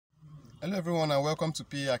Hello everyone and welcome to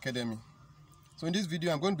PA Academy. So in this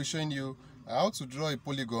video I'm going to be showing you how to draw a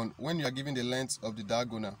polygon when you are given the length of the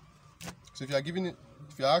diagonal. So if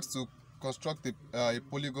you are asked to construct a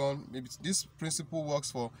polygon, maybe this principle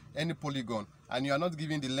works for any polygon and you are not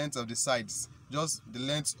given the length of the sides, just the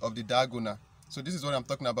length of the diagonal. So this is what I'm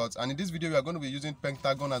talking about, and in this video we are going to be using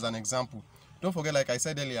Pentagon as an example. Don't forget, like I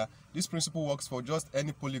said earlier, this principle works for just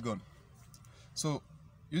any polygon. So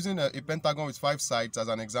using a pentagon with 5 sides as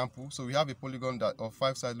an example, so we have a polygon that of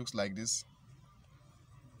 5 sides looks like this.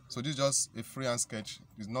 So this is just a freehand sketch,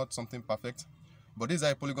 it's not something perfect, but this is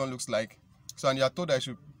how a polygon looks like. So and you are told that I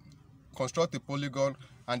should construct a polygon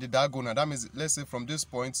and the diagonal. That means, let's say from this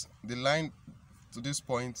point, the line to this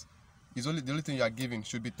point is the only thing you are giving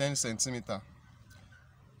should be 10 centimeter.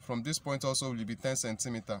 From this point also will be 10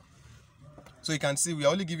 centimeter. So you can see we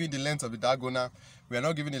are only giving the length of the diagonal. We are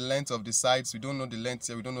not giving the length of the sides. We don't know the length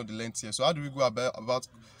here. We don't know the length here. So how do we go about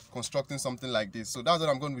constructing something like this? So that's what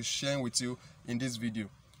I'm going to be sharing with you in this video.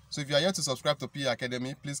 So if you are here to subscribe to PA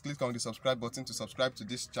Academy, please click on the subscribe button to subscribe to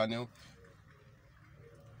this channel.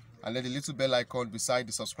 And then the little bell icon beside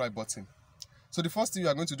the subscribe button. So the first thing you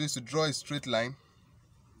are going to do is to draw a straight line.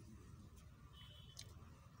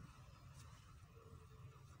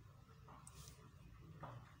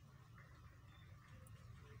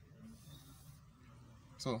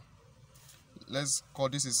 So let's call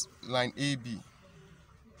this is line AB.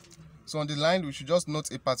 So on the line we should just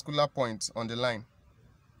note a particular point on the line.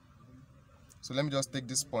 So let me just take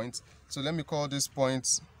this point. So let me call this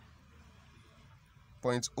point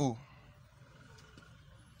O.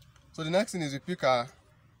 So the next thing is we pick our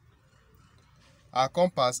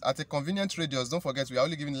compass at a convenient radius. Don't forget we are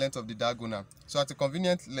only giving the length of the diagonal. So at a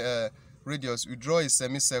convenient radius we draw a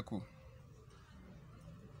semicircle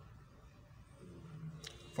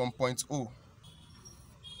from point O.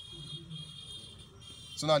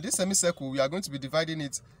 So now this semicircle, we are going to be dividing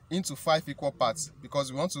it into 5 equal parts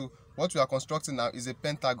because what we are constructing now is a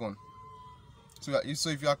pentagon. So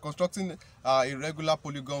if you are constructing a regular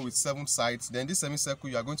polygon with 7 sides, then this semicircle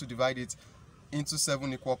you are going to divide it into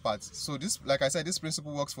 7 equal parts. So this, like I said, this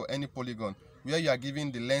principle works for any polygon where you are giving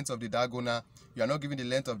the length of the diagonal, you are not giving the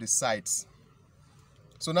length of the sides.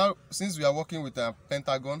 So now since we are working with a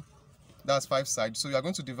pentagon, that's 5 sides, so we are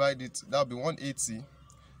going to divide it. That will be 180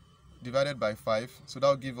 divided by 5, so that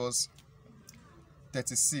will give us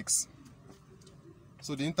 36.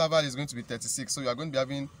 So the interval is going to be 36, so you are going to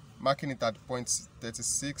be marking it at points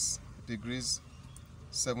 36 degrees,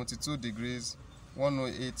 72 degrees,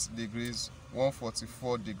 108 degrees,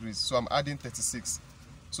 144 degrees. So I'm adding 36.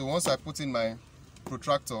 So once I put in my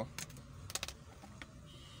protractor,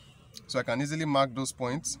 so I can easily mark those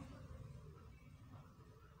points.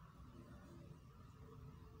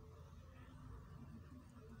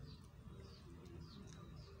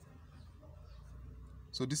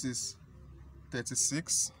 So this is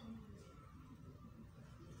 36,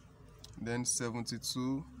 then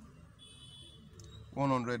 72,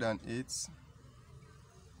 108,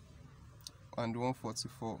 and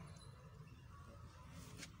 144.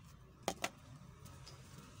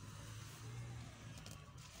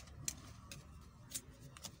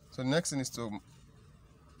 So the next thing is to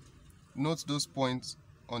note those points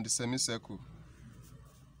on the semicircle.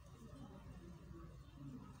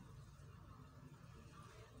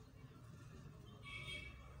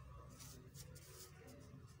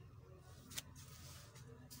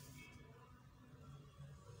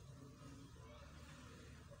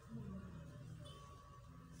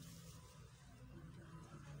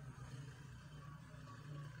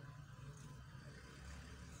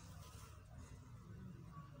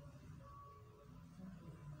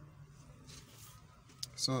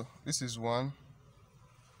 So this is 1,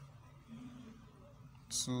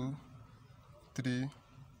 2, 3,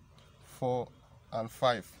 4, and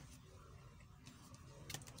 5.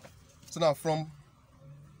 So now so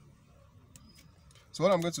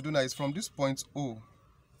what I'm going to do now is from this point O,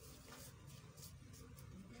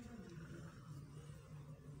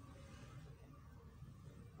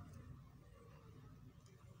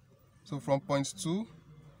 so from points 2,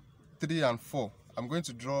 3, and 4, I'm going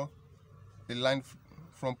to draw a line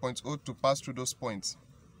from point O to pass through those points.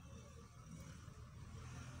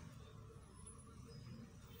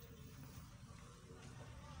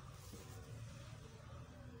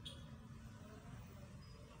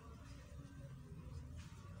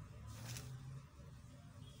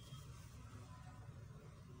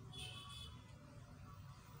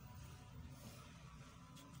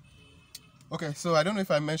 Okay, so I don't know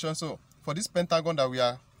if I mentioned, so for this pentagon that we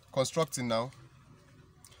are constructing now,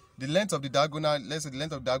 the length of the diagonal, let's say the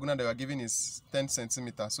length of the diagonal that we are giving is 10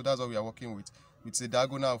 centimeters. So that's what we are working with. with a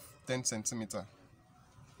diagonal of 10 centimeter.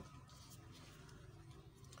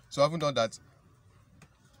 So having done that,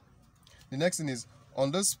 the next thing is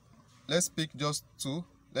on this, let's pick just 2.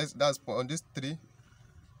 That's on this 3.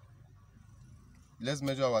 Let's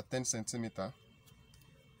measure our 10 centimeter.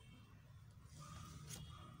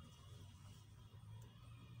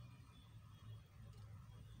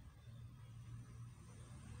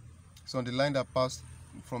 So on the line that passed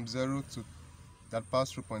from 0 to that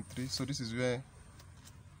passed through 0.3, so this is where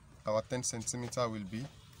our 10 centimeter will be.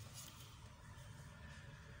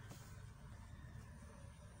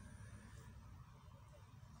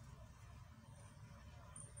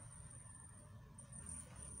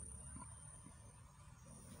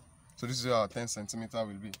 So this is where our 10 centimeter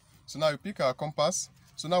will be. So now we pick our compass.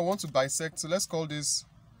 So now we want to bisect. So let's call this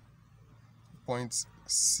point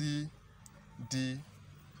C, D,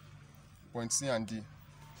 point C and D.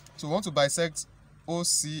 So we want to bisect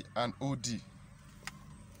OC and OD.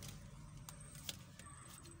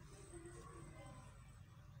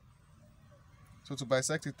 So to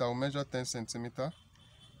bisect it, I will measure 10 centimeter.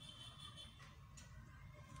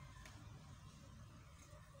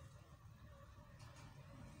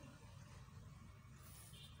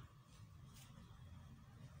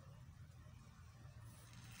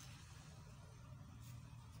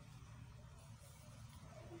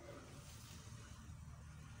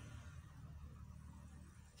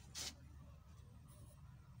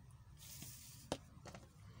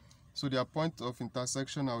 So their point of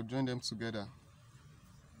intersection, I'll join them together.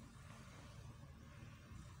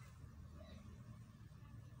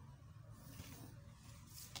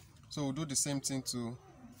 So we'll do the same thing to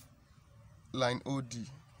line OD.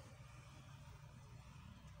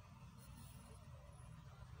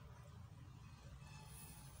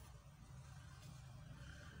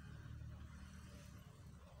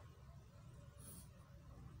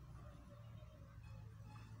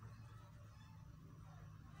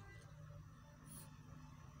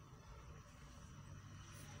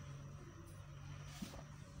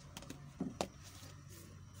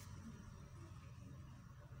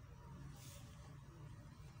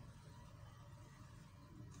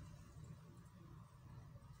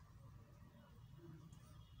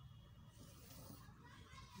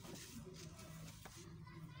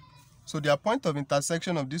 So their point of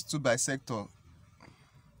intersection of these two bisectors,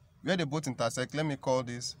 where they both intersect, let me call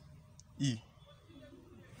this E.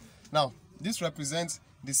 Now, this represents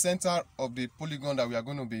the center of the polygon that we are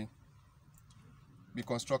going to be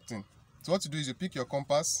constructing. So what you do is you pick your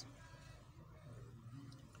compass.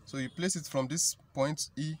 So you place it from this point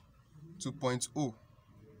E to point O.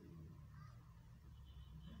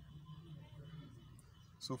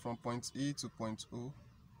 So from point E to point O,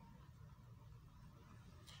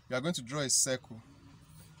 we are going to draw a circle.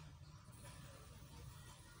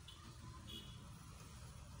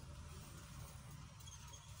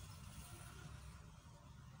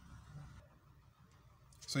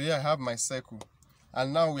 So here I have my circle,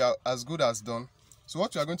 and now we are as good as done. So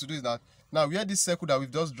what we are going to do is that now where this circle that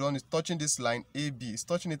we've just drawn is touching this line AB, it's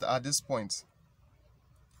touching it at this point.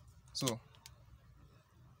 So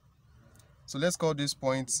let's call this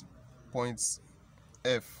point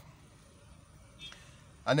F.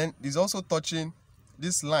 And then it's also touching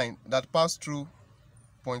this line that passed through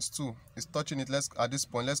point 2. It's touching it at this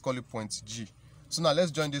point. Let's call it point G. So now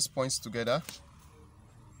let's join these points together.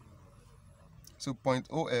 So point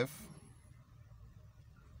OF.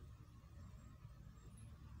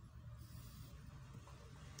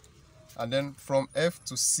 And then from F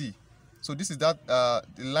to C. So this is that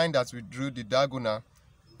the line that we drew, the diagonal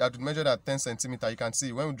that we measured at 10 centimeter. You can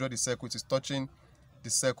see when we draw the circle, it is touching the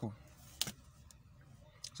circle.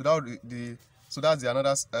 So that would be that's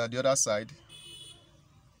the other side.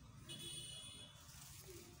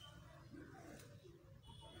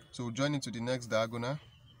 So we'll join into the next diagonal.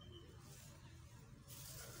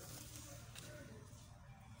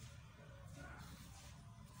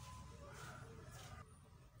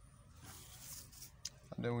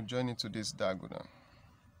 And then we'll join into this diagonal.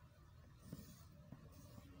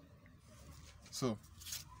 So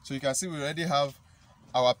you can see we already have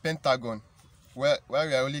our pentagon where we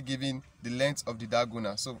are only giving the length of the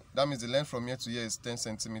diagonal. So that means the length from here to here is 10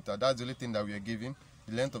 centimeter. That's the only thing that we are giving,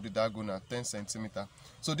 the length of the diagonal, 10 centimeter.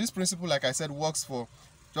 So this principle, like I said, works for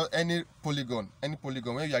just any polygon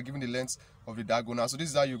where you are giving the length of the diagonal. So this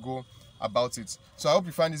is how you go about it. So I hope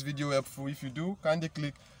you find this video helpful. If you do, kindly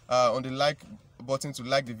click on the like button to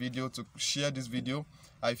like the video, to share this video.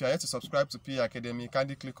 If you are yet to subscribe to PA Academy,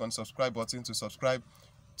 kindly click on subscribe button to subscribe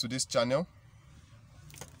to this channel.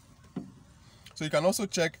 So you can also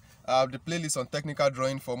check the playlist on technical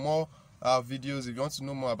drawing for more videos, if you want to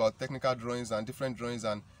know more about technical drawings and different drawings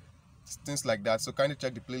and things like that. So kindly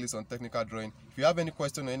check the playlist on technical drawing. If you have any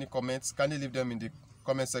question or any comments, kindly leave them in the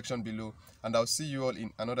comment section below, and I'll see you all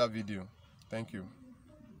in another video. Thank you.